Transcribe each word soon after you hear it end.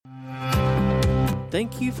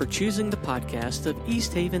Thank you for choosing the podcast of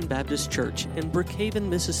East Haven Baptist Church in Brookhaven,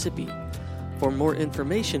 Mississippi. For more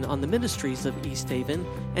information on the ministries of East Haven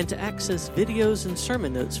and to access videos and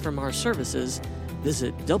sermon notes from our services,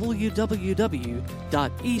 visit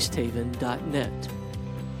www.easthaven.net.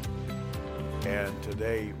 And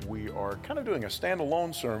today we are kind of doing a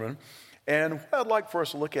standalone sermon. And what I'd like for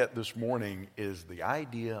us to look at this morning is the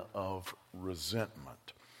idea of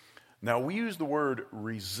resentment. Now, we use the word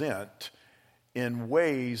resent in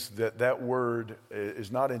ways that word is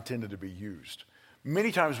not intended to be used.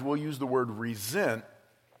 Many times we'll use the word resent,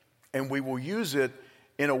 and we will use it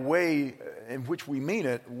in a way in which we mean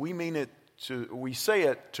it. We say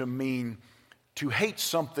it to mean to hate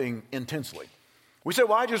something intensely. We say,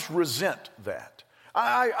 well, I just resent that.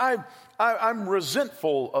 I'm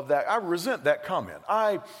resentful of that. I resent that comment.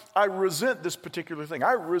 I resent this particular thing.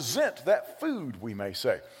 I resent that food, we may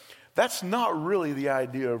say. That's not really the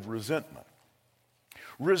idea of resentment.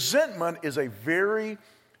 Resentment is a very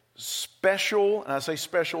special, and I say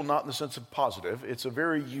special not in the sense of positive, it's a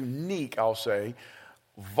very unique, I'll say,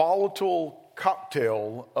 volatile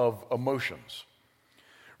cocktail of emotions.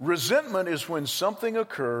 Resentment is when something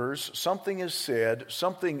occurs, something is said,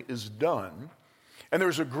 something is done, and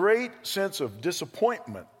there's a great sense of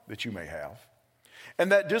disappointment that you may have.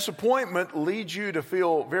 And that disappointment leads you to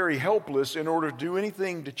feel very helpless in order to do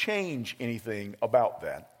anything to change anything about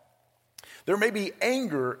that. There may be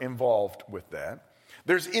anger involved with that.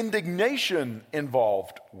 There's indignation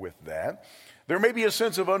involved with that. There may be a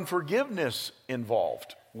sense of unforgiveness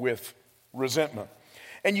involved with resentment.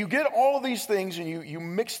 And you get all of these things and you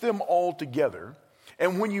mix them all together.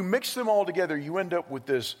 And when you mix them all together, you end up with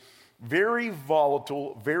this very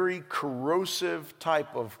volatile, very corrosive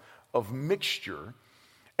type of mixture.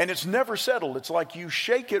 And it's never settled. It's like you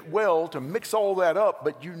shake it well to mix all that up,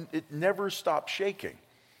 but it never stops shaking.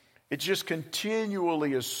 It just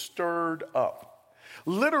continually is stirred up.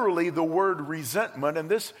 Literally, the word resentment, and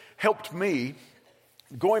this helped me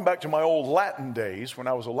going back to my old Latin days when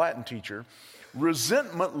I was a Latin teacher.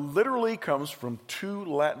 Resentment literally comes from two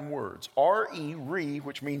Latin words, re,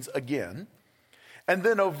 which means again, and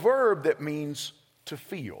then a verb that means to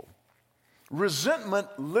feel. Resentment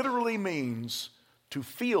literally means to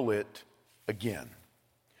feel it again.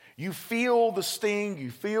 You feel the sting,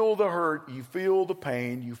 you feel the hurt, you feel the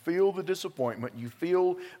pain, you feel the disappointment, you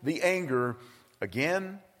feel the anger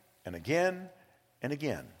again and again and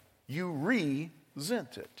again. You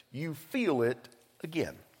resent it. You feel it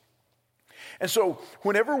again. And so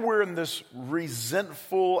whenever we're in this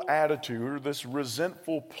resentful attitude or this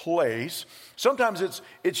resentful place, sometimes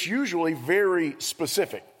it's usually very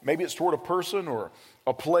specific. Maybe it's toward a person or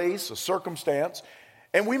a place, a circumstance.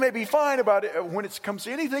 And we may be fine about it when it comes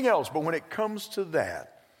to anything else, but when it comes to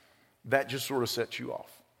that just sort of sets you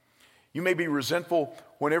off. You may be resentful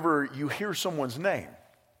whenever you hear someone's name.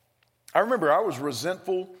 I remember I was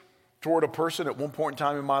resentful toward a person at one point in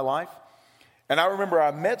time in my life, and I remember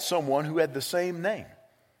I met someone who had the same name.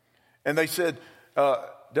 And they said,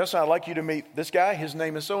 Dustin, I'd like you to meet this guy. His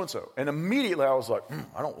name is so-and-so. And immediately I was like,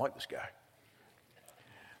 I don't like this guy.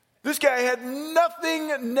 This guy had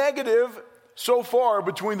nothing negative so far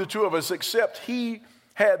between the two of us, except he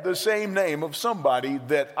had the same name of somebody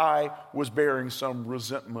that I was bearing some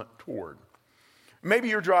resentment toward. Maybe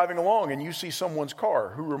you're driving along and you see someone's car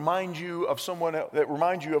who reminds you of someone else, that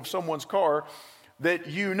reminds you of someone's car that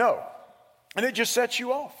you know, and it just sets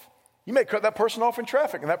you off. You may cut that person off in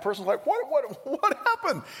traffic, and that person's like, "What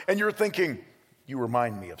happened?" And you're thinking, "You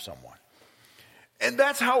remind me of someone." And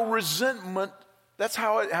that's how resentment. That's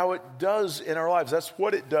how it does in our lives. That's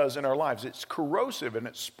what it does in our lives. It's corrosive and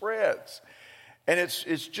it spreads. And it's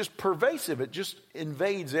just pervasive. It just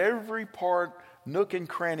invades every part, nook and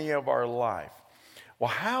cranny of our life.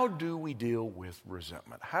 Well, how do we deal with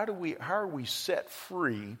resentment? How are we set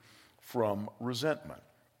free from resentment?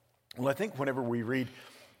 Well, I think whenever we read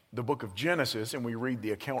the book of Genesis and we read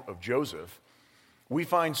the account of Joseph, we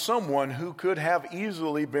find someone who could have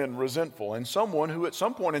easily been resentful and someone who at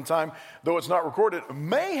some point in time, though it's not recorded,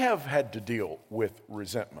 may have had to deal with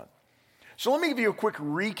resentment. So let me give you a quick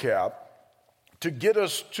recap to get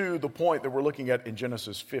us to the point that we're looking at in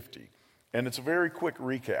Genesis 50. And it's a very quick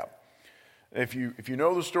recap. If you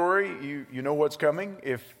know the story, you know what's coming.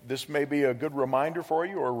 If this may be a good reminder for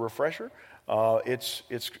you or a refresher,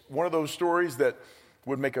 it's one of those stories that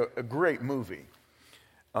would make a great movie.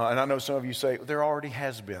 And I know some of you say, there already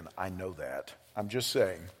has been. I know that. I'm just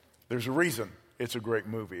saying, there's a reason it's a great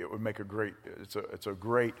movie. It would make it's a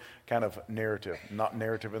great kind of narrative. Not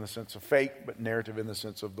narrative in the sense of fake, but narrative in the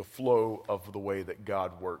sense of the flow of the way that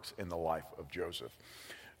God works in the life of Joseph.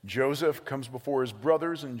 Joseph comes before his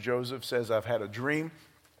brothers, and Joseph says, I've had a dream.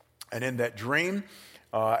 And in that dream,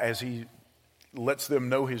 as he lets them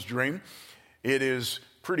know his dream, it is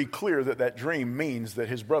pretty clear that that dream means that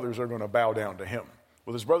his brothers are going to bow down to him.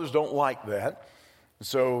 Well, his brothers don't like that.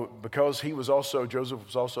 So because Joseph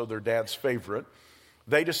was also their dad's favorite,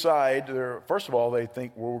 they decide, first of all, they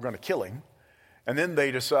think, well, we're going to kill him. And then they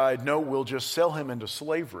decide, no, we'll just sell him into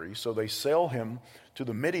slavery. So they sell him to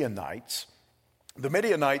the Midianites. The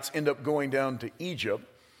Midianites end up going down to Egypt,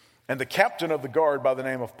 and the captain of the guard by the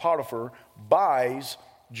name of Potiphar buys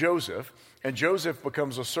Joseph, and Joseph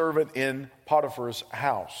becomes a servant in Potiphar's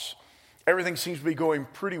house. Everything seems to be going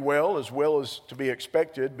pretty well as to be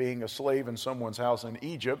expected, being a slave in someone's house in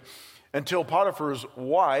Egypt, until Potiphar's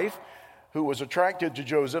wife, who was attracted to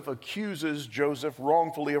Joseph, accuses Joseph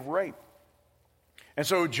wrongfully of rape. And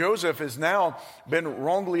so Joseph has now been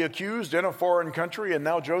wrongly accused in a foreign country, and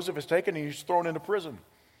now Joseph is taken and he's thrown into prison.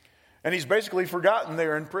 And he's basically forgotten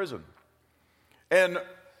there in prison. And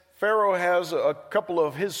Pharaoh has a couple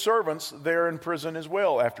of his servants there in prison as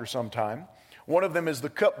well after some time. One of them is the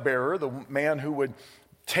cupbearer, the man who would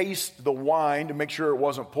taste the wine to make sure it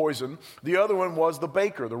wasn't poison. The other one was the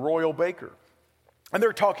baker, the royal baker. And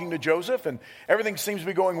they're talking to Joseph, and everything seems to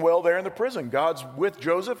be going well there in the prison. God's with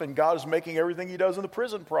Joseph, and God is making everything he does in the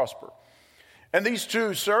prison prosper. And these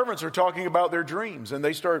two servants are talking about their dreams, and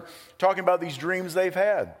they start talking about these dreams they've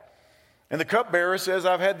had. And the cupbearer says,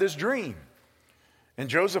 I've had this dream. And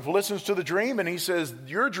Joseph listens to the dream, and he says,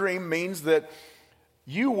 your dream means that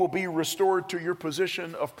you will be restored to your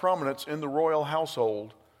position of prominence in the royal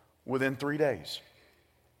household within 3 days.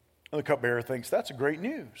 And the cupbearer thinks, that's great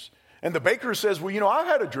news. And the baker says, well, I've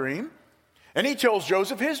had a dream. And he tells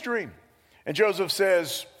Joseph his dream. And Joseph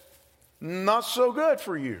says, not so good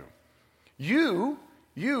for you. You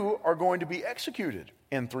are going to be executed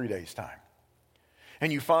in 3 days' time.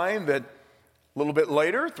 And you find that a little bit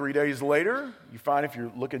later, 3 days later, you find if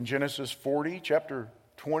you look in Genesis 40, chapter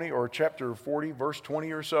 20, or chapter 40, verse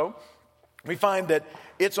 20 or so, we find that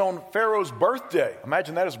it's on Pharaoh's birthday.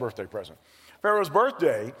 Imagine that as a birthday present. Pharaoh's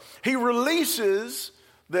birthday, he releases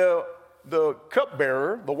the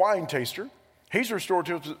cupbearer, the wine taster. He's restored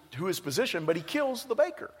to his position, but he kills the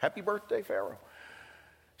baker. Happy birthday, Pharaoh.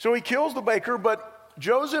 So he kills the baker, but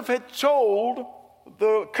Joseph had told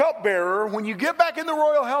the cupbearer, when you get back in the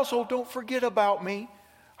royal household, don't forget about me.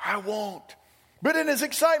 I won't. But in his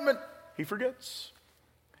excitement, he forgets.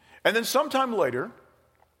 And then sometime later,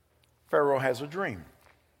 Pharaoh has a dream.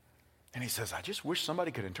 And he says, I just wish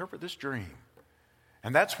somebody could interpret this dream.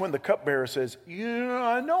 And that's when the cupbearer says,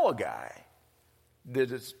 I know a guy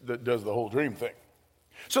that does the whole dream thing.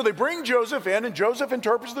 So they bring Joseph in, and Joseph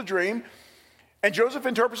interprets the dream. And Joseph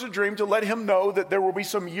interprets the dream to let him know that there will be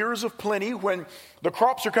some years of plenty when the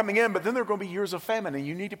crops are coming in, but then there are going to be years of famine, and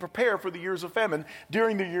you need to prepare for the years of famine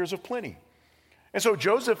during the years of plenty. And so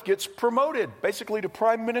Joseph gets promoted, basically to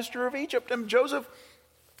prime minister of Egypt. And Joseph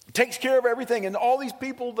takes care of everything, and all these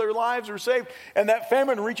people, their lives are saved. And that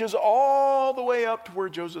famine reaches all the way up to where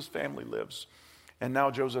Joseph's family lives. And now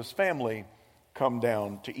Joseph's family come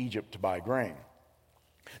down to Egypt to buy grain.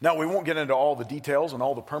 Now, we won't get into all the details and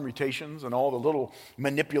all the permutations and all the little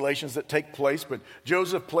manipulations that take place, but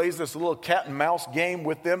Joseph plays this little cat and mouse game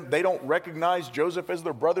with them. They don't recognize Joseph as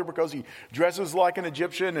their brother because he dresses like an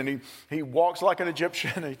Egyptian, and he walks like an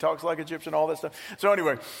Egyptian, and he talks like an Egyptian, all that stuff. So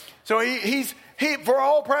anyway, so he's for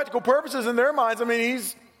all practical purposes in their minds,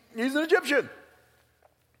 he's an Egyptian.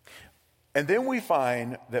 And then we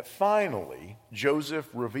find that finally Joseph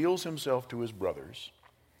reveals himself to his brothers.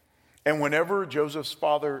 And whenever Joseph's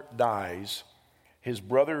father dies,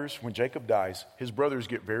 when Jacob dies, his brothers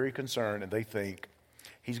get very concerned, and they think,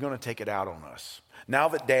 he's going to take it out on us. Now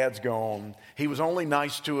that Dad's gone, he was only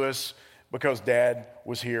nice to us because Dad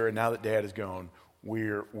was here, and now that Dad is gone, he's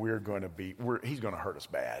going to hurt us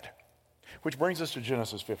bad. Which brings us to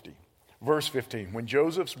Genesis 50. Verse 15, when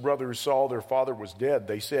Joseph's brothers saw their father was dead,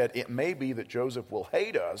 they said, it may be that Joseph will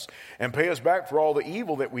hate us and pay us back for all the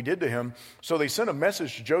evil that we did to him. So they sent a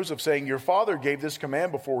message to Joseph saying, your father gave this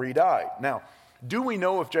command before he died. Now, do we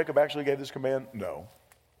know if Jacob actually gave this command? No.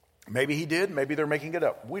 Maybe he did. Maybe they're making it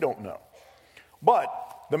up. We don't know. But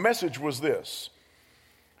the message was this: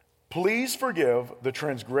 please forgive the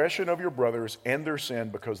transgression of your brothers and their sin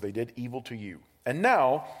because they did evil to you. And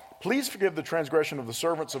now, please forgive the transgression of the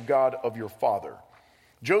servants of God of your father.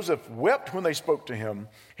 Joseph wept when they spoke to him.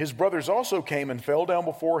 His brothers also came and fell down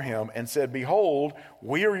before him and said, behold,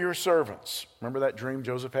 we are your servants. Remember that dream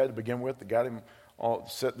Joseph had to begin with that got him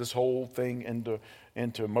set this whole thing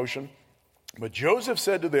into motion? But Joseph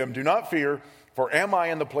said to them, do not fear, for am I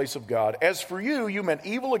in the place of God? As for you, you meant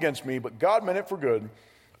evil against me, but God meant it for good,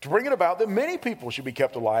 to bring it about that many people should be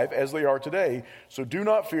kept alive as they are today. So do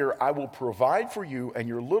not fear, I will provide for you and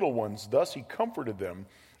your little ones. Thus he comforted them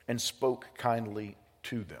and spoke kindly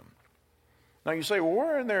to them. Now you say, well,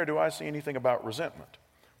 where in there do I see anything about resentment?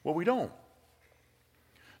 Well, we don't.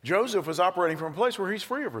 Joseph was operating from a place where he's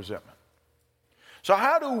free of resentment. So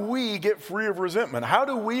how do we get free of resentment? How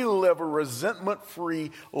do we live a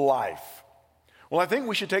resentment-free life? Well, I think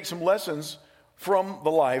we should take some lessons from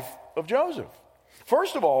the life of Joseph.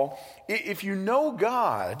 First of all, if you know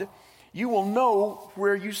God, you will know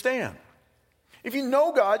where you stand. If you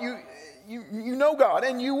know God, you know God,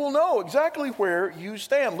 and you will know exactly where you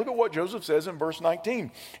stand. Look at what Joseph says in verse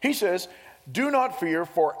 19. He says, do not fear,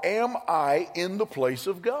 for am I in the place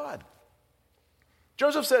of God?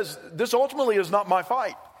 Joseph says, this ultimately is not my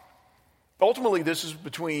fight. Ultimately, this is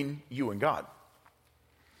between you and God.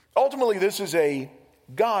 Ultimately, this is a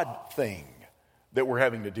God thing that we're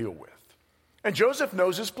having to deal with. And Joseph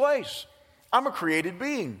knows his place. I'm a created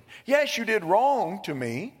being. Yes, you did wrong to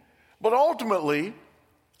me, but ultimately,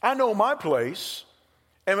 I know my place.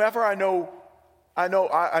 And after I know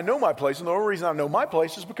my place, and the only reason I know my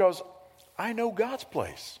place is because I know God's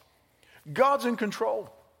place. God's in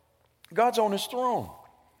control. God's on his throne.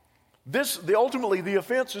 Ultimately, the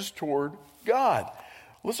offense is toward God.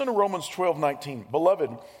 Listen to Romans 12:19.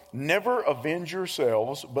 Beloved, never avenge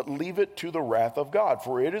yourselves, but leave it to the wrath of God.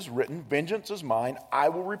 For it is written, vengeance is mine, I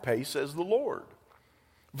will repay, says the Lord.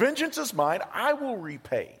 Vengeance is mine, I will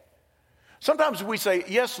repay. Sometimes we say,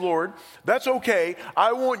 yes, Lord, that's okay.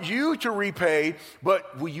 I want you to repay,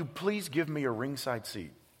 but will you please give me a ringside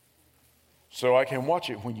seat so I can watch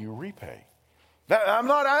it when you repay? I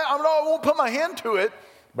won't put my hand to it,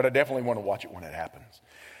 but I definitely want to watch it when it happens.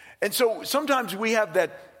 And so sometimes we have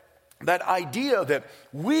that idea that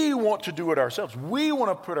we want to do it ourselves. We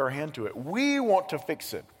want to put our hand to it. We want to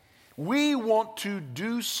fix it. We want to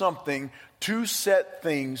do something to set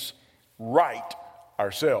things right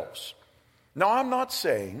ourselves. Now, I'm not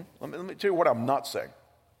saying, let me tell you what I'm not saying.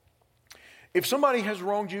 If somebody has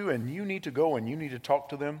wronged you and you need to go and you need to talk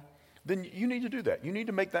to them, then you need to do that. You need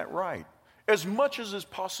to make that right as much as is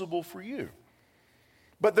possible for you.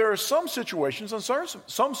 But there are some situations and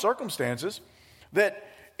some circumstances that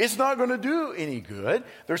it's not going to do any good.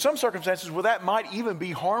 There are some circumstances where that might even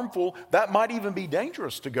be harmful. That might even be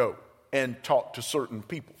dangerous to go and talk to certain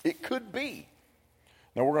people. It could be.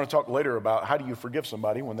 Now, we're going to talk later about how do you forgive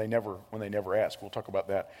somebody when they never ask. We'll talk about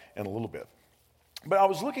that in a little bit. But I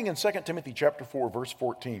was looking in 2 Timothy chapter 4, verse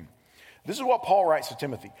 14. This is what Paul writes to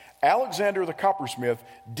Timothy. Alexander the coppersmith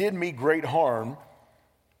did me great harm.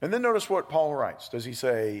 And then notice what Paul writes. Does he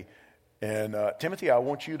say, and Timothy, I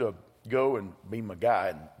want you to go and be my guy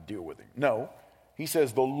and deal with him? No. He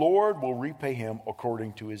says, the Lord will repay him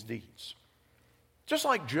according to his deeds. Just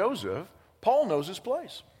like Joseph, Paul knows his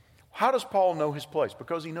place. How does Paul know his place?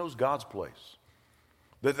 Because he knows God's place.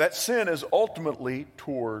 That sin is ultimately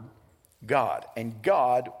toward God, and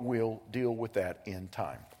God will deal with that in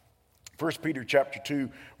time. 1 Peter chapter 2,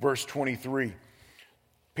 verse 23.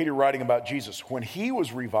 Peter writing about Jesus. When he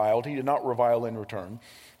was reviled, he did not revile in return.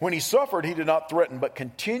 When he suffered, he did not threaten, but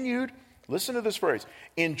continued, listen to this phrase,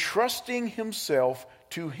 entrusting himself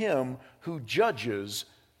to him who judges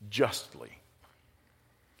justly.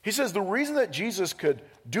 He says the reason that Jesus could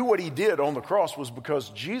do what he did on the cross was because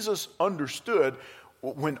Jesus understood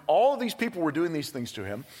when all of these people were doing these things to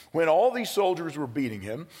him, when all these soldiers were beating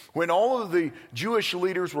him, when all of the Jewish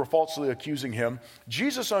leaders were falsely accusing him,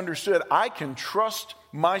 Jesus understood, I can trust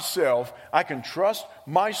myself, I can trust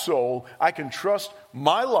my soul, I can trust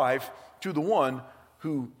my life to the one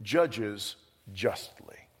who judges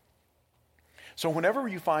justly. So whenever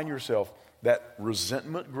you find yourself that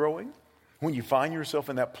resentment growing, when you find yourself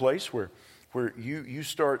in that place where you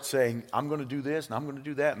start saying, I'm going to do this, and I'm going to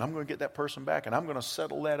do that, and I'm going to get that person back, and I'm going to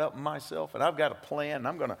settle that up myself, and I've got a plan, and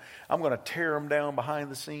I'm going to tear them down behind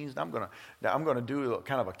the scenes, and I'm going to do a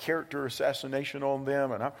kind of a character assassination on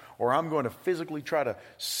them, or I'm going to physically try to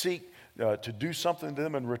seek to do something to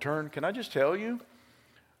them in return. Can I just tell you,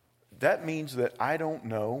 that means that I don't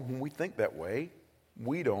know, when we think that way,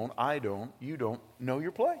 you don't know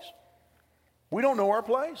your place. We don't know our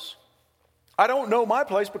place. I don't know my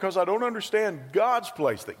place because I don't understand God's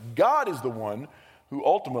place, that God is the one who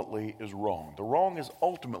ultimately is wrong. The wrong is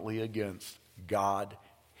ultimately against God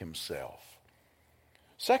himself.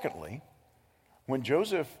 Secondly, when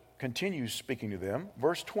Joseph continues speaking to them,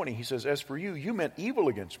 verse 20, he says, as for you, you meant evil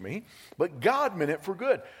against me, but God meant it for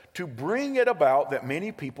good, to bring it about that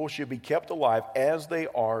many people should be kept alive as they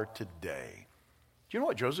are today. Do you know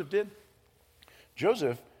what Joseph did?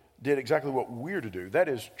 Joseph did exactly what we're to do. That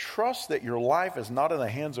is, trust that your life is not in the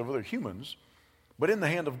hands of other humans, but in the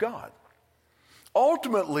hand of God.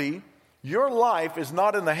 Ultimately, your life is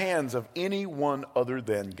not in the hands of anyone other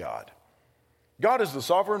than God. God is the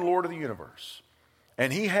sovereign Lord of the universe,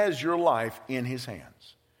 and He has your life in His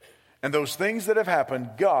hands. And those things that have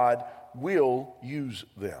happened, God will use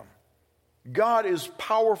them. God is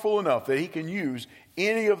powerful enough that He can use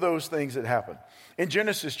any of those things that happen. In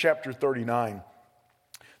Genesis chapter 39,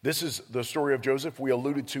 this is the story of Joseph we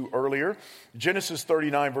alluded to earlier. Genesis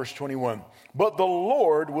 39 verse 21. But the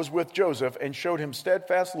Lord was with Joseph and showed him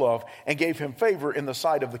steadfast love and gave him favor in the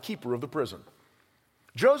sight of the keeper of the prison.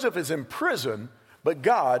 Joseph is in prison, but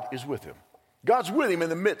God is with him. God's with him in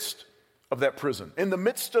the midst of that prison. In the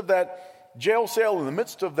midst of that jail cell, in the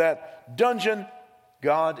midst of that dungeon,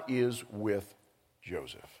 God is with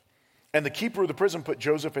Joseph. And the keeper of the prison put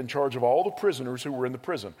Joseph in charge of all the prisoners who were in the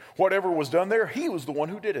prison. Whatever was done there, he was the one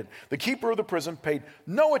who did it. The keeper of the prison paid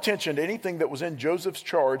no attention to anything that was in Joseph's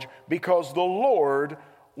charge because the Lord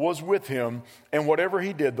was with him, and whatever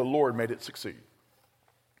he did, the Lord made it succeed.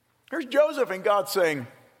 Here's Joseph, and God saying,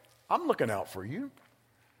 I'm looking out for you.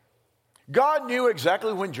 God knew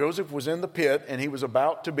exactly when Joseph was in the pit and he was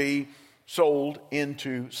about to be sold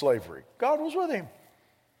into slavery. God was with him.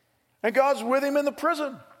 And God's with him in the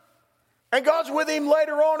prison. And God's with him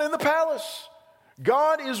later on in the palace.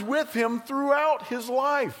 God is with him throughout his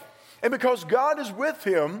life. And because God is with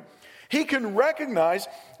him, he can recognize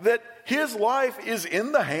that his life is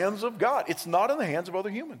in the hands of God. It's not in the hands of other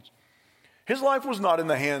humans. His life was not in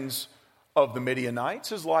the hands of the Midianites.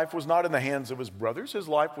 His life was not in the hands of his brothers. His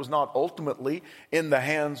life was not ultimately in the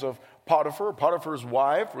hands of Potiphar, Potiphar's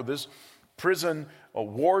wife, or this prison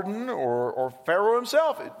warden, or Pharaoh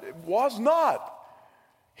himself. It was not.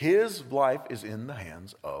 His life is in the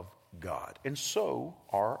hands of God, and so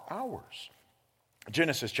are ours.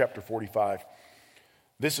 Genesis chapter 45.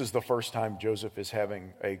 This is the first time Joseph is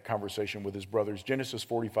having a conversation with his brothers. Genesis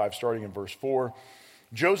 45, starting in verse 4.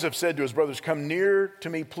 Joseph said to his brothers, come near to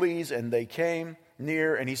me, please. And they came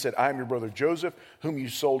near, and he said, I am your brother Joseph, whom you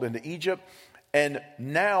sold into Egypt. And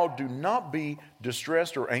now do not be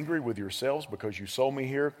distressed or angry with yourselves because you sold me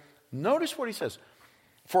here. Notice what he says.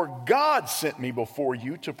 For God sent me before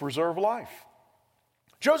you to preserve life.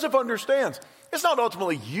 Joseph understands it's not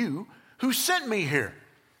ultimately you who sent me here.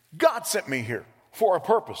 God sent me here for a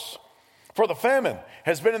purpose. For the famine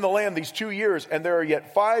has been in the land these 2 years, and there are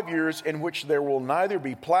yet 5 years in which there will neither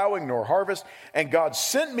be plowing nor harvest. And God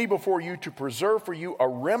sent me before you to preserve for you a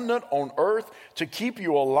remnant on earth, to keep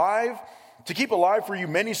you alive, to keep alive for you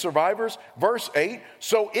many survivors. Verse 8,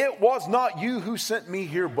 so it was not you who sent me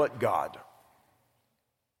here, but God.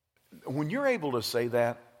 When you're able to say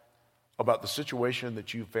that about the situation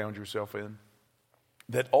that you found yourself in,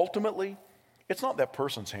 that ultimately, it's not that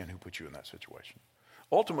person's hand who put you in that situation.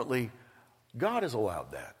 Ultimately, God has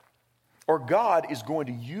allowed that. Or God is going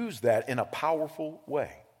to use that in a powerful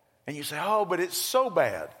way. And you say, oh, but it's so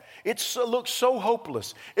bad. It looks so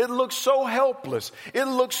hopeless. It looks so helpless. It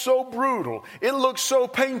looks so brutal. It looks so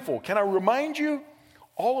painful. Can I remind you?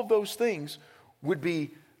 All of those things would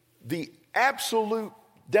be the absolute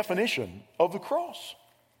definition of the cross.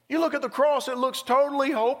 You look at the cross, it looks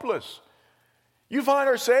totally hopeless. You find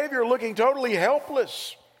our Savior looking totally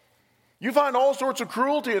helpless. You find all sorts of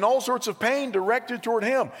cruelty and all sorts of pain directed toward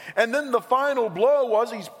him. And then the final blow was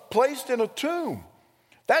he's placed in a tomb.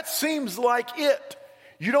 That seems like it.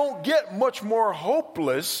 You don't get much more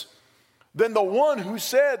hopeless than the one who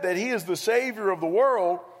said that he is the Savior of the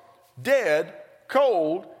world, dead,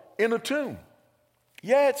 cold, in a tomb.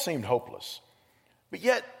 Yeah, it seemed hopeless. But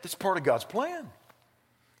yet, it's part of God's plan.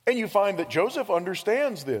 And you find that Joseph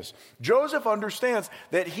understands this. Joseph understands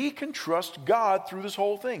that he can trust God through this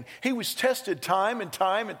whole thing. He was tested time and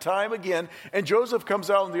time and time again, and Joseph comes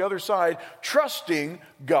out on the other side trusting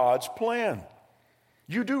God's plan.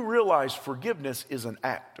 You do realize forgiveness is an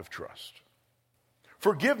act of trust.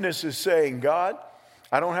 Forgiveness is saying, God,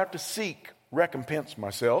 I don't have to seek recompense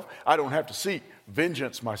myself. I don't have to seek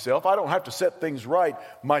vengeance myself. I don't have to set things right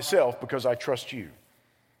myself because I trust you.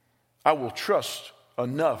 I will trust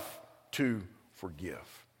enough to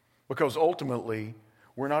forgive. Because ultimately,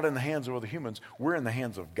 we're not in the hands of other humans. We're in the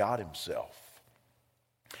hands of God himself.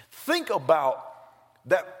 Think about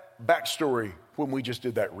that backstory when we just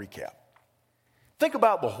did that recap. Think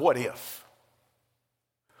about the what if.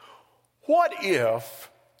 What if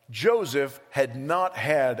Joseph had not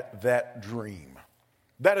had that dream?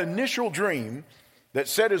 That initial dream that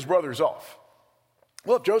set his brothers off.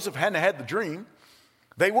 Well, if Joseph hadn't had the dream,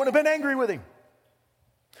 they wouldn't have been angry with him.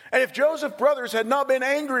 And if Joseph's brothers had not been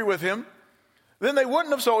angry with him, then they wouldn't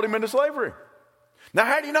have sold him into slavery. Now,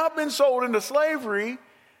 had he not been sold into slavery,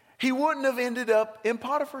 he wouldn't have ended up in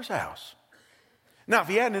Potiphar's house. Now, if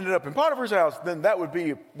he hadn't ended up in Potiphar's house, then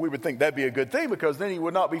we would think that'd be a good thing, because then he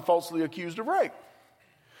would not be falsely accused of rape.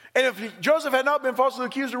 And if Joseph had not been falsely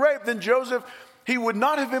accused of rape, then he would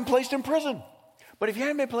not have been placed in prison. But if he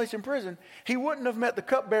hadn't been placed in prison, he wouldn't have met the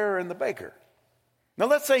cupbearer and the baker. Now,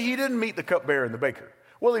 let's say he didn't meet the cupbearer and the baker.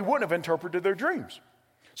 Well, he wouldn't have interpreted their dreams.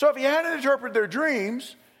 So if he hadn't interpreted their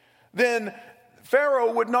dreams, then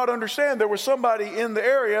Pharaoh would not understand there was somebody in the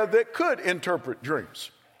area that could interpret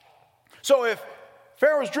dreams. So if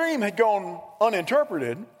Pharaoh's dream had gone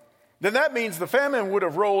uninterpreted, then that means the famine would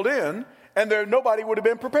have rolled in and nobody would have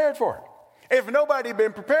been prepared for it. If nobody had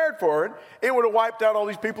been prepared for it, it would have wiped out all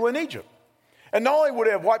these people in Egypt. And not only would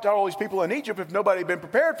it have wiped out all these people in Egypt if nobody had been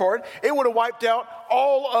prepared for it, it would have wiped out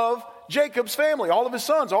all of Jacob's family, all of his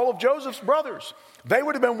sons, all of Joseph's brothers. They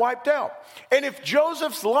would have been wiped out. And if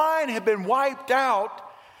Joseph's line had been wiped out,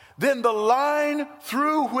 then the line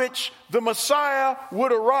through which the Messiah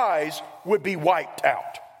would arise would be wiped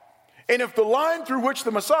out. And if the line through which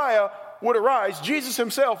the Messiah would arise, Jesus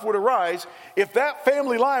himself would arise, if that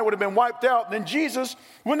family line would have been wiped out, then Jesus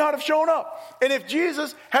would not have shown up. And if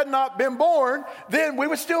Jesus had not been born, then we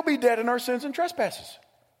would still be dead in our sins and trespasses.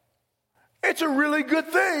 It's a really good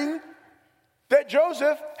thing that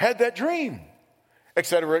Joseph had that dream,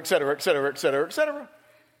 etc., etc., etc., etc., etc.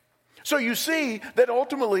 So you see that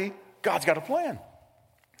ultimately God's got a plan.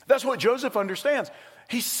 That's what Joseph understands.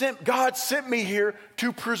 God sent me here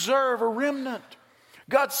to preserve a remnant.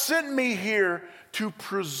 God sent me here to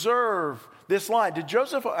preserve this line. Did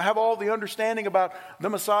Joseph have all the understanding about the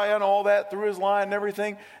Messiah and all that through his line and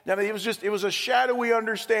everything? I mean, it was a shadowy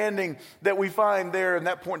understanding that we find there in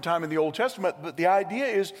that point in time in the Old Testament. But the idea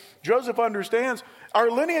is Joseph understands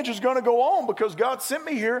our lineage is going to go on because God sent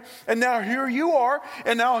me here, and now here you are,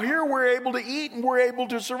 and now here we're able to eat and we're able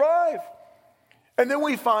to survive. And then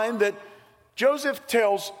we find that Joseph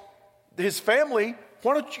tells his family,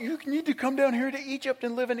 you need to come down here to Egypt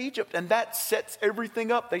and live in Egypt. And that sets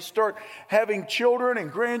everything up. They start having children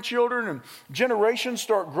and grandchildren, and generations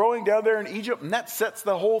start growing down there in Egypt. And that sets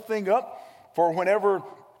the whole thing up for whenever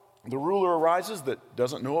the ruler arises that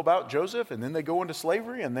doesn't know about Joseph, and then they go into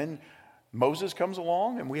slavery, and then Moses comes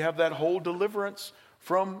along, and we have that whole deliverance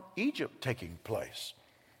from Egypt taking place.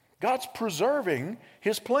 God's preserving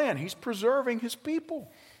his plan. He's preserving his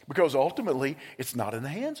people. Because ultimately, it's not in the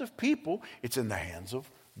hands of people, it's in the hands of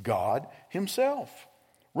God himself.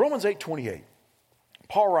 Romans 8:28.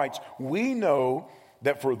 Paul writes, "We know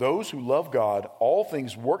that for those who love God, all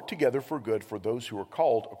things work together for good for those who are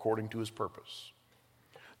called according to his purpose."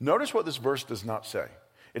 Notice what this verse does not say.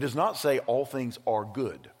 It does not say all things are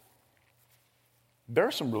good. There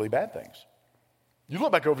are some really bad things. You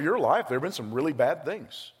look back over your life, there have been some really bad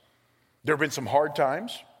things. There have been some hard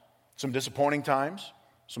times, some disappointing times,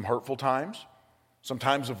 some hurtful times, some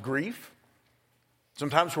times of grief, some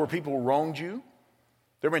times where people wronged you.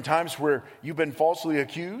 There have been times where you've been falsely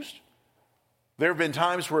accused. There have been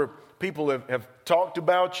times where people have talked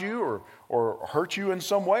about you or hurt you in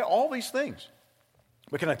some way, all these things.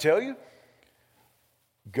 But can I tell you,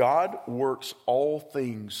 God works all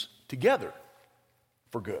things together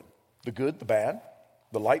for good. The good, the bad,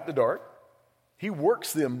 the light, the dark. He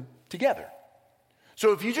works them together.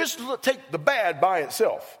 So if you just take the bad by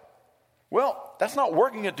itself, well, that's not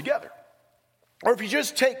working it together. Or if you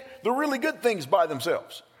just take the really good things by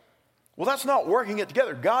themselves, well, that's not working it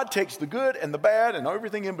together. God takes the good and the bad and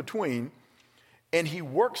everything in between, and he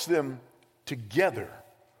works them together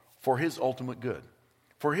for his ultimate good,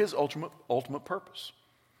 for his ultimate purpose.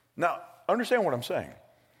 Now, understand what I'm saying.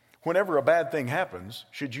 Whenever a bad thing happens,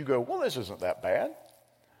 should you go, well, this isn't that bad?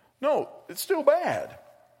 No, it's still bad.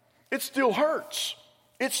 It still hurts.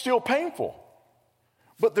 It's still painful.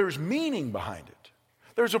 But there's meaning behind it.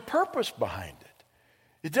 There's a purpose behind it.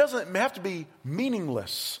 It doesn't have to be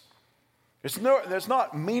meaningless. There's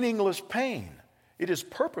not meaningless pain. It is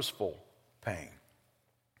purposeful pain.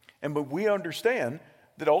 But we understand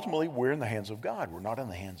that ultimately we're in the hands of God. We're not in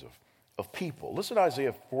the hands of people. Listen to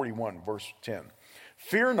Isaiah 41, verse 10.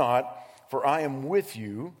 "Fear not, for I am with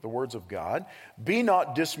you," the words of God. "Be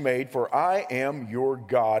not dismayed, for I am your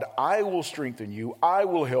God. I will strengthen you. I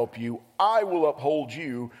will help you. I will uphold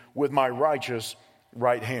you with my righteous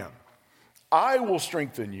right hand." I will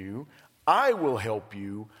strengthen you. I will help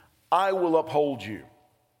you. I will uphold you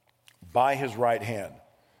by his right hand.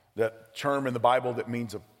 That term in the Bible that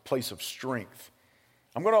means a place of strength.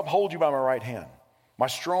 I'm going to uphold you by my right hand. My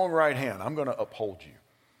strong right hand. I'm going to uphold you.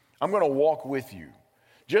 I'm going to walk with you.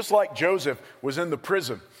 Just like Joseph was in the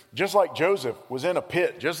prison, just like Joseph was in a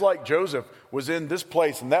pit, just like Joseph was in this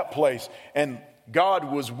place and that place, and God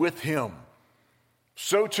was with him,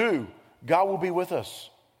 so too, God will be with us.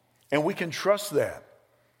 And we can trust that.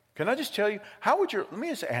 Can I just tell you, let me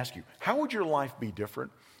just ask you, how would your life be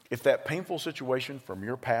different if that painful situation from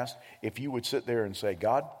your past, if you would sit there and say,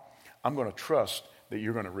 God, I'm going to trust that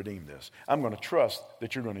you're going to redeem this. I'm going to trust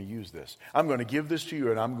that you're going to use this. I'm going to give this to you,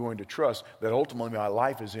 and I'm going to trust that ultimately my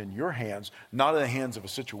life is in your hands, not in the hands of a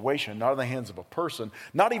situation, not in the hands of a person,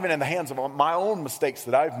 not even in the hands of my own mistakes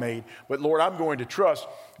that I've made, but Lord, I'm going to trust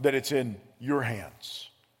that it's in your hands.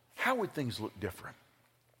 How would things look different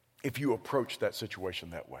if you approach that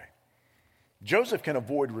situation that way? Joseph can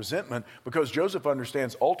avoid resentment because Joseph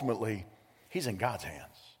understands ultimately he's in God's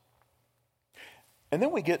hands. And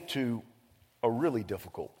then we get to a really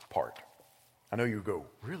difficult part. I know you go,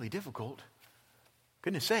 really difficult?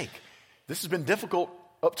 Goodness sake, this has been difficult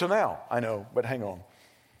up to now. I know, but hang on.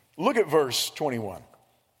 Look at verse 21.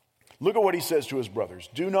 Look at what he says to his brothers.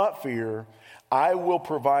 Do not fear, I will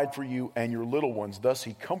provide for you and your little ones. Thus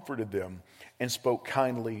he comforted them and spoke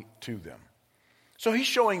kindly to them. So he's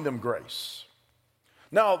showing them grace.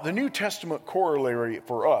 Now, the New Testament corollary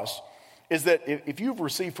for us is that if you've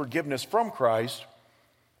received forgiveness from Christ,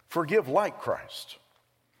 forgive like Christ.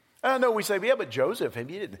 And I know we say, yeah, but Joseph,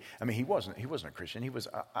 he wasn't a Christian.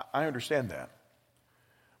 I understand that.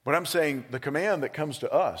 But I'm saying the command that comes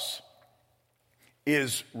to us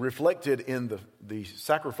is reflected in the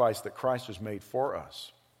sacrifice that Christ has made for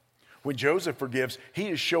us. When Joseph forgives, he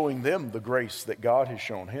is showing them the grace that God has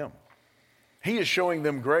shown him. He is showing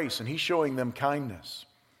them grace, and he's showing them kindness,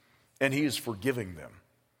 and he is forgiving them.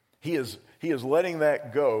 He is letting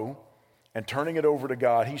that go and turning it over to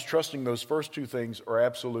God. He's trusting those first two things are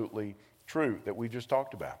absolutely true that we've just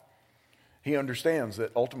talked about. He understands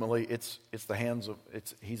that ultimately he's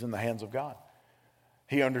in the hands of God.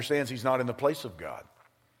 He understands he's not in the place of God.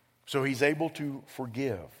 So he's able to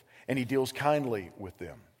forgive, and he deals kindly with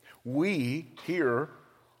them. We here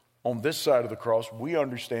on this side of the cross, we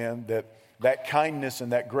understand that kindness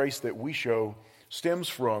and that grace that we show stems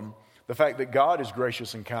from the fact that God is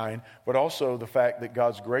gracious and kind, but also the fact that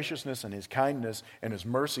God's graciousness and his kindness and his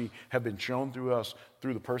mercy have been shown through us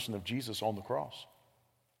through the person of Jesus on the cross.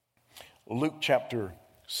 Luke chapter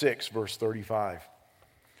 6, verse 35.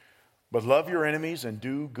 But love your enemies and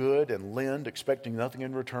do good and lend, expecting nothing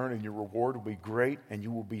in return, and your reward will be great, and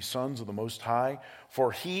you will be sons of the Most High.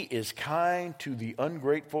 For he is kind to the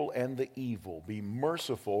ungrateful and the evil. Be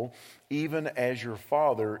merciful, even as your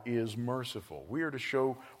Father is merciful. We are to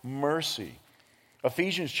show mercy.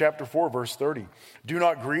 Ephesians chapter 4, verse 30. Do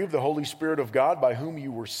not grieve the Holy Spirit of God, by whom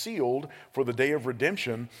you were sealed for the day of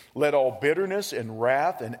redemption. Let all bitterness and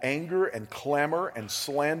wrath and anger and clamor and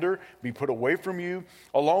slander be put away from you,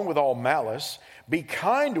 along with all malice. Be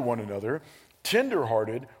kind to one another,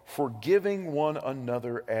 tenderhearted, forgiving one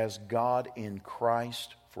another as God in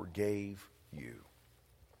Christ forgave you.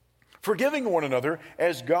 Forgiving one another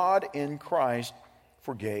as God in Christ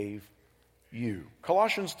forgave you.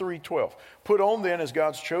 Colossians 3:12. Put on then as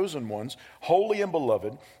God's chosen ones, holy and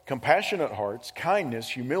beloved, compassionate hearts, kindness,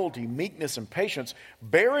 humility, meekness, and patience,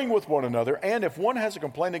 bearing with one another, and if one has a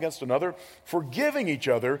complaint against another, forgiving each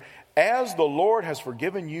other, as the Lord has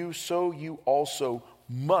forgiven you, so you also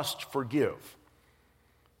must forgive.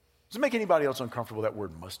 Does it make anybody else uncomfortable that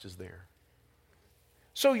word must is there?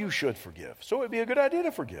 So you should forgive. So it'd be a good idea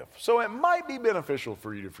to forgive. So it might be beneficial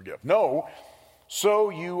for you to forgive. No. So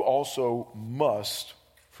you also must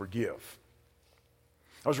forgive.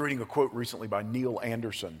 I was reading a quote recently by Neil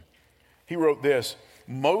Anderson. He wrote this: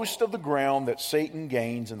 most of the ground that Satan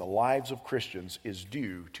gains in the lives of Christians is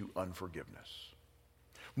due to unforgiveness.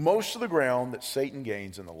 Most of the ground that Satan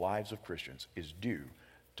gains in the lives of Christians is due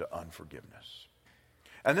to unforgiveness.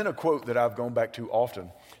 And then a quote that I've gone back to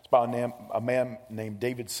often. It's by a man named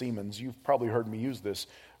David Seamands. You've probably heard me use this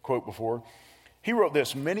quote before. He wrote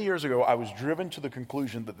this: many years ago, I was driven to the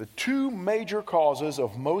conclusion that the two major causes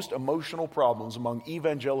of most emotional problems among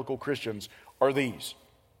evangelical Christians are these.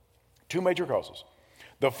 Two major causes.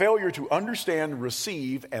 The failure to understand,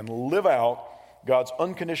 receive, and live out God's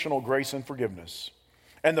unconditional grace and forgiveness,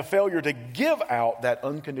 and the failure to give out that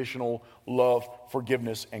unconditional love,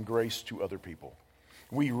 forgiveness, and grace to other people.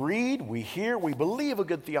 We read, we hear, we believe a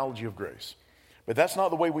good theology of grace. But that's not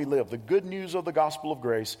the way we live. The good news of the gospel of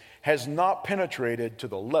grace has not penetrated to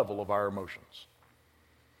the level of our emotions.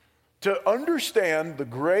 To understand the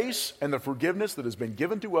grace and the forgiveness that has been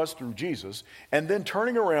given to us through Jesus, and then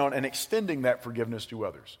turning around and extending that forgiveness to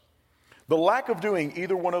others. The lack of doing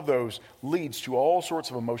either one of those leads to all sorts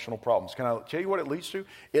of emotional problems. Can I tell you what it leads to?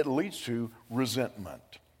 It leads to resentment.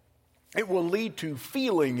 It will lead to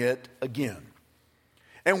feeling it again.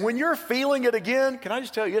 And when you're feeling it again, can I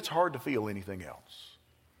just tell you, it's hard to feel anything else.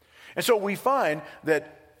 And so we find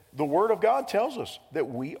that the Word of God tells us that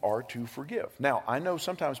we are to forgive. Now, I know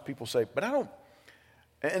sometimes people say, but I don't,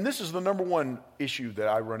 and this is the number one issue that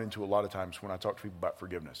I run into a lot of times when I talk to people about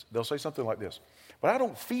forgiveness. They'll say something like this, but I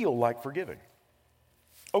don't feel like forgiving.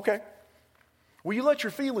 Okay. Well, you let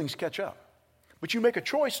your feelings catch up, but you make a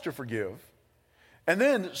choice to forgive, and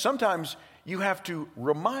then sometimes you have to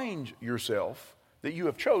remind yourself that you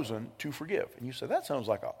have chosen to forgive. And you say, that sounds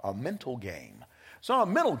like a mental game. It's not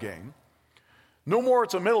a mental game. No more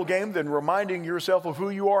it's a mental game than reminding yourself of who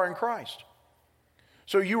you are in Christ.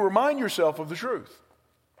 So you remind yourself of the truth.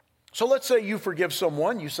 So let's say you forgive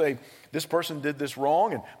someone. You say, this person did this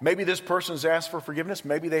wrong, and maybe this person's asked for forgiveness,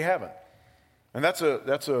 maybe they haven't. And that's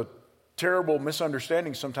a terrible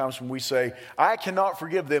misunderstanding sometimes when we say, I cannot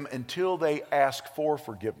forgive them until they ask for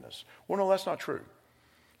forgiveness. Well, no, that's not true.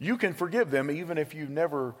 You can forgive them even if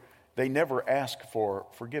they never ask for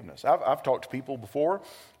forgiveness. I've talked to people before,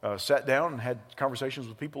 sat down and had conversations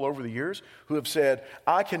with people over the years who have said,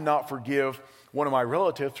 I cannot forgive one of my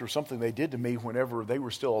relatives for something they did to me whenever they were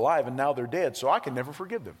still alive and now they're dead, so I can never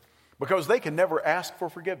forgive them. Because they can never ask for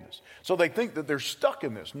forgiveness. So they think that they're stuck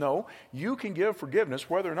in this. No, you can give forgiveness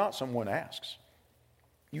whether or not someone asks.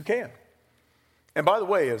 You can. And by the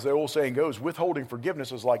way, as the old saying goes, withholding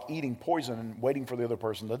forgiveness is like eating poison and waiting for the other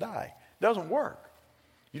person to die. It doesn't work.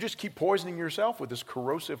 You just keep poisoning yourself with this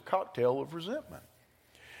corrosive cocktail of resentment.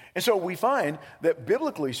 And so we find that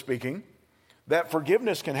biblically speaking, that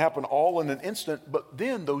forgiveness can happen all in an instant, but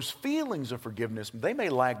then those feelings of forgiveness, they may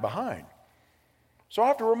lag behind. So I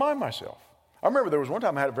have to remind myself. I remember there was one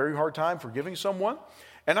time I had a very hard time forgiving someone,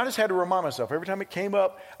 and I just had to remind myself. Every time it came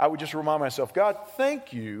up, I would just remind myself, God,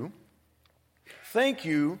 thank you. Thank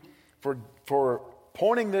you for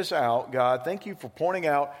pointing this out, God. Thank you for pointing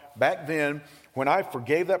out back then when I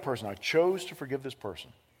forgave that person. I chose to forgive this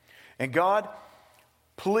person. And God,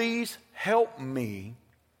 please help me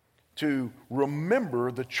to remember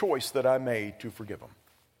the choice that I made to forgive them.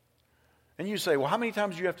 And you say, well, how many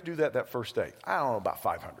times do you have to do that first day? I don't know, about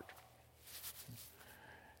 500.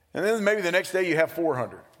 And then maybe the next day you have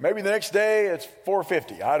 400. Maybe the next day it's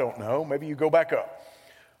 450. I don't know. Maybe you go back up.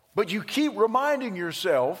 But you keep reminding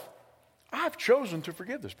yourself, I've chosen to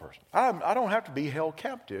forgive this person. I don't have to be held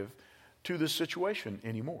captive to this situation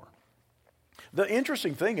anymore. The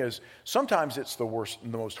interesting thing is, sometimes it's the worst,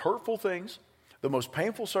 the most hurtful things, the most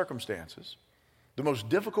painful circumstances, the most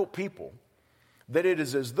difficult people, that it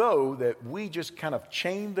is as though that we just kind of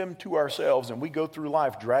chain them to ourselves and we go through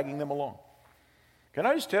life dragging them along. Can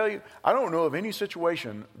I just tell you, I don't know of any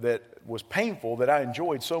situation that was painful that I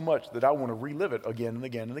enjoyed so much that I want to relive it again and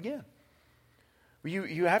again and again.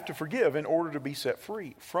 You have to forgive in order to be set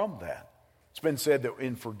free from that. It's been said that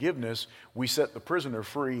in forgiveness, we set the prisoner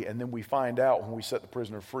free, and then we find out when we set the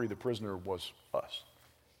prisoner free, the prisoner was us.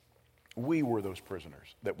 We were those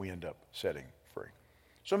prisoners that we end up setting free.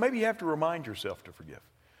 So maybe you have to remind yourself to forgive.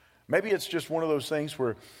 Maybe it's just one of those things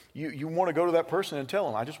where you want to go to that person and tell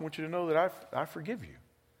them, I just want you to know that I forgive you.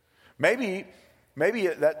 Maybe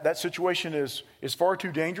that situation is far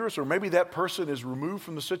too dangerous, or maybe that person is removed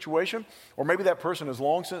from the situation, or maybe that person is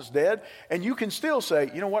long since dead, and you can still say,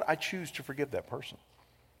 you know what, I choose to forgive that person.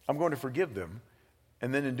 I'm going to forgive them,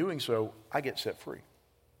 and then in doing so, I get set free.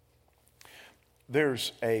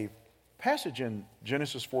 There's a passage in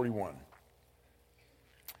Genesis 41.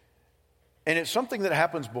 And it's something that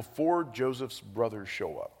happens before Joseph's brothers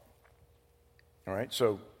show up. All right,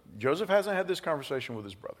 so Joseph hasn't had this conversation with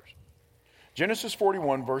his brothers. Genesis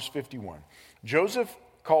 41, verse 51. Joseph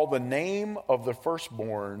called the name of the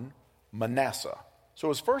firstborn Manasseh. So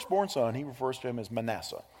his firstborn son, he refers to him as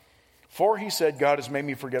Manasseh. For he said, God has made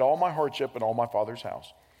me forget all my hardship and all my father's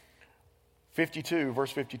house. 52,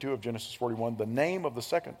 verse 52 of Genesis 41. The name of the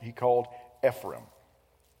second he called Ephraim.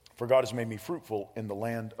 For God has made me fruitful in the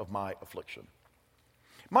land of my affliction.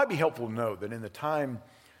 It might be helpful to know that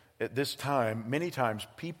at this time, many times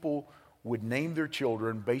people would name their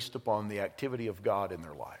children based upon the activity of God in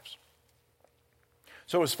their lives.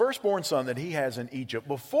 So his firstborn son that he has in Egypt,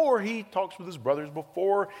 before he talks with his brothers,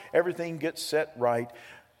 before everything gets set right,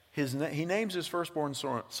 he names his firstborn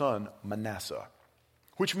son Manasseh,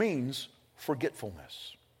 which means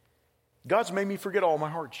forgetfulness. God's made me forget all my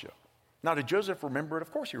hardship. Now, did Joseph remember it?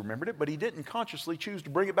 Of course he remembered it, but he didn't consciously choose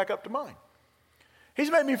to bring it back up to mind.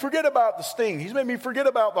 He's made me forget about the sting. He's made me forget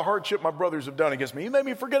about the hardship my brothers have done against me. He made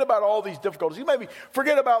me forget about all these difficulties. He made me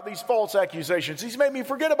forget about these false accusations. He's made me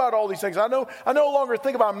forget about all these things. I no longer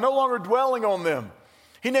think about them. I'm no longer dwelling on them.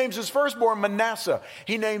 He names his firstborn Manasseh.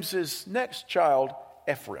 He names his next child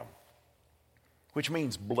Ephraim, which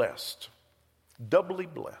means blessed, doubly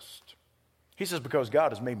blessed. He says, because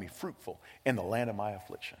God has made me fruitful in the land of my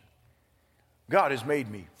affliction. God has made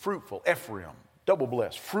me fruitful. Ephraim, double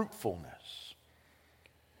blessed, fruitfulness.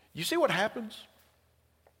 You see what happens?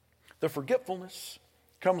 The forgetfulness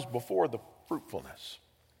comes before the fruitfulness.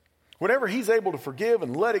 Whenever he's able to forgive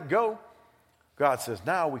and let it go, God says,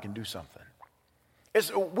 now we can do something.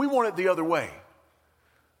 We want it the other way.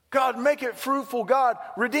 God, make it fruitful. God,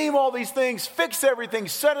 redeem all these things, fix everything,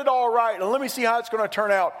 set it all right, and let me see how it's going to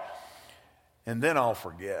turn out. And then I'll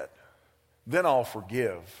forget. Then I'll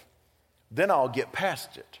forgive. Then I'll get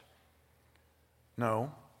past it.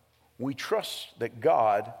 No, we trust that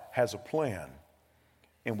God has a plan,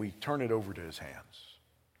 and we turn it over to his hands.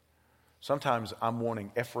 Sometimes I'm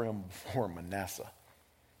wanting Ephraim before Manasseh.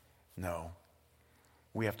 No,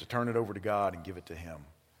 we have to turn it over to God and give it to him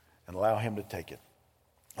and allow him to take it.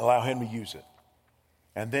 Allow him to use it.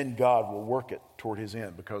 And then God will work it toward his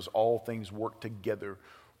end, because all things work together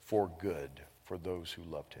for good for those who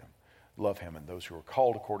love him and those who are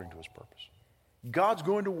called according to his purpose. God's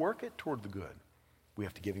going to work it toward the good. We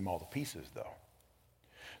have to give him all the pieces, though.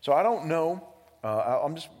 So I don't know.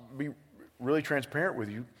 I'm just be really transparent with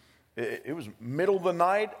you. It was middle of the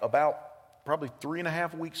night, about probably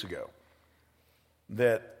 3.5 weeks ago,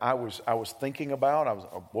 that I was thinking about.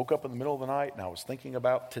 I woke up in the middle of the night and I was thinking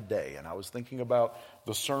about today, and I was thinking about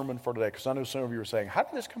the sermon for today, because I know some of you are saying, how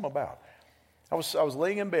did this come about? I was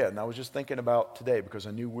laying in bed and I was just thinking about today, because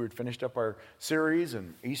I knew we had finished up our series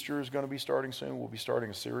and Easter is going to be starting soon. We'll be starting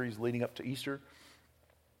a series leading up to Easter.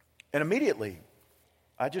 And immediately,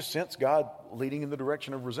 I just sensed God leading in the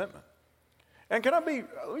direction of resentment. And let me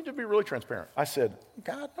just be really transparent. I said,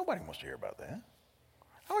 God, nobody wants to hear about that.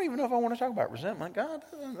 I don't even know if I want to talk about resentment. God,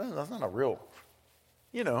 that's not a real,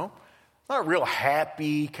 not a real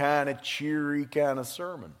happy kind of cheery kind of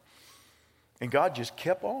sermon. And God just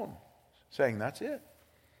kept on saying, that's it.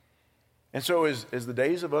 And so as the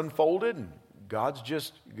days have unfolded, and God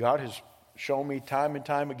has shown me time and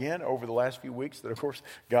time again over the last few weeks that, of course,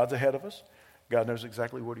 God's ahead of us. God knows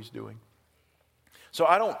exactly what he's doing. So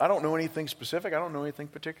I don't know anything specific. I don't know anything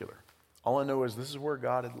particular. All I know is this is where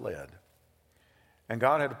God had led. And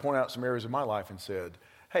God had to point out some areas of my life and say,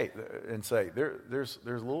 there's a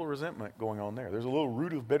little resentment going on there. There's a little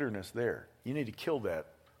root of bitterness there. You need to kill that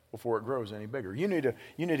before it grows any bigger. You need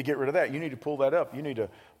to get rid of that. You need to pull that up. You need to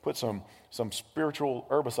put some spiritual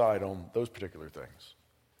herbicide on those particular things.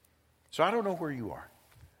 So I don't know where you are.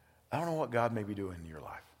 I don't know what God may be doing in your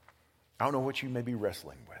life. I don't know what you may be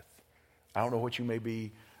wrestling with. I don't know what you may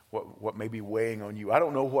be, what may be weighing on you. I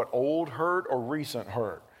don't know what old hurt or recent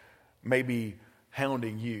hurt may be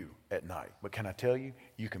hounding you at night. But can I tell you,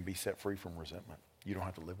 you can be set free from resentment. You don't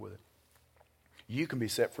have to live with it. You can be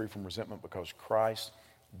set free from resentment because Christ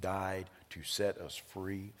died to set us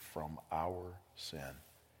free from our sin.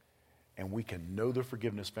 And we can know the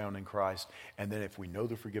forgiveness found in Christ. And then if we know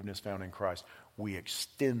the forgiveness found in Christ, we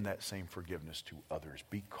extend that same forgiveness to others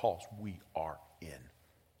because we are in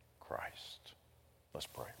Christ. Let's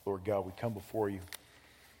pray. Lord God, we come before you.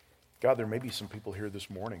 God, there may be some people here this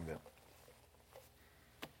morning that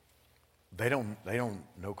they don't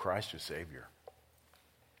know Christ as Savior.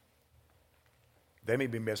 They may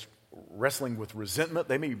be wrestling with resentment.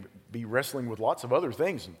 They may be wrestling with lots of other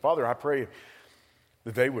things. And Father, I pray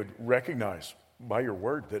that they would recognize by your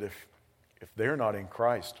word that if they're not in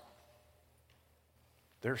Christ,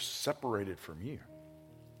 they're separated from you.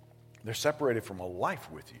 They're separated from a life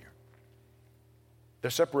with you. They're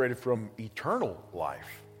separated from eternal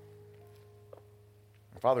life.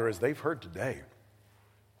 And Father, as they've heard today,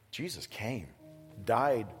 Jesus came,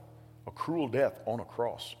 died a cruel death on a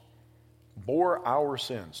cross, bore our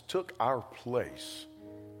sins, took our place.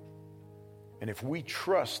 And if we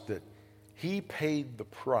trust that he paid the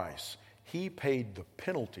price, he paid the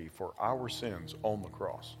penalty for our sins on the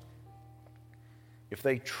cross, if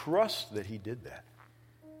they trust that he did that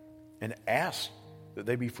and ask that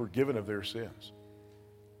they be forgiven of their sins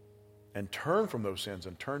and turn from those sins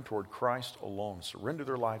and turn toward Christ alone, surrender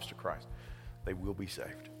their lives to Christ, they will be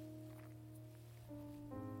saved.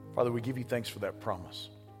 Father, we give you thanks for that promise.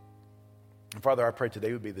 And Father, I pray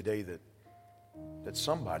today would be the day that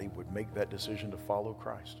somebody would make that decision to follow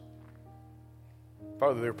Christ.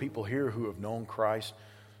 Father, there are people here who have known Christ,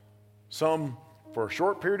 some for a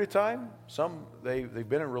short period of time, some they've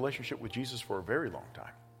been in a relationship with Jesus for a very long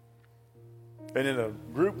time. And in a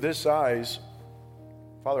group this size,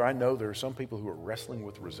 Father, I know there are some people who are wrestling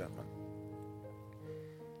with resentment.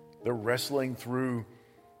 They're wrestling through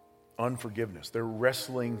unforgiveness. They're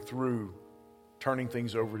wrestling through turning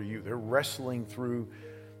things over to you. They're wrestling through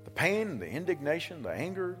the pain, the indignation, the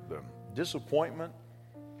anger, the disappointment.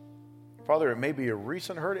 Father, it may be a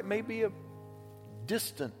recent hurt. It may be a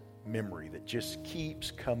distant memory that just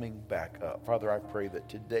keeps coming back up. Father, I pray that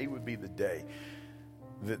today would be the day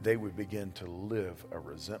that they would begin to live a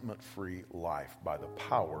resentment-free life by the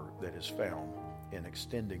power that is found in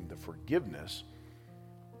extending the forgiveness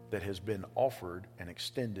that has been offered and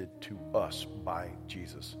extended to us by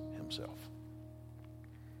Jesus himself.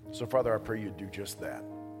 So, Father, I pray you'd do just that.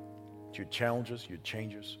 You'd challenge us, you'd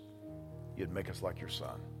change us, you'd make us like your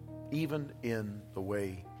Son, even in the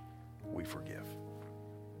way we forgive.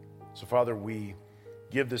 So, Father, we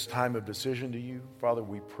give this time of decision to you. Father,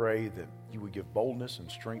 we pray that you would give boldness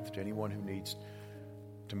and strength to anyone who needs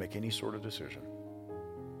to make any sort of decision.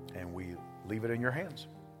 And we leave it in your hands.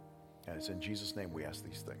 And it's in Jesus' name we ask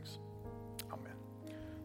these things.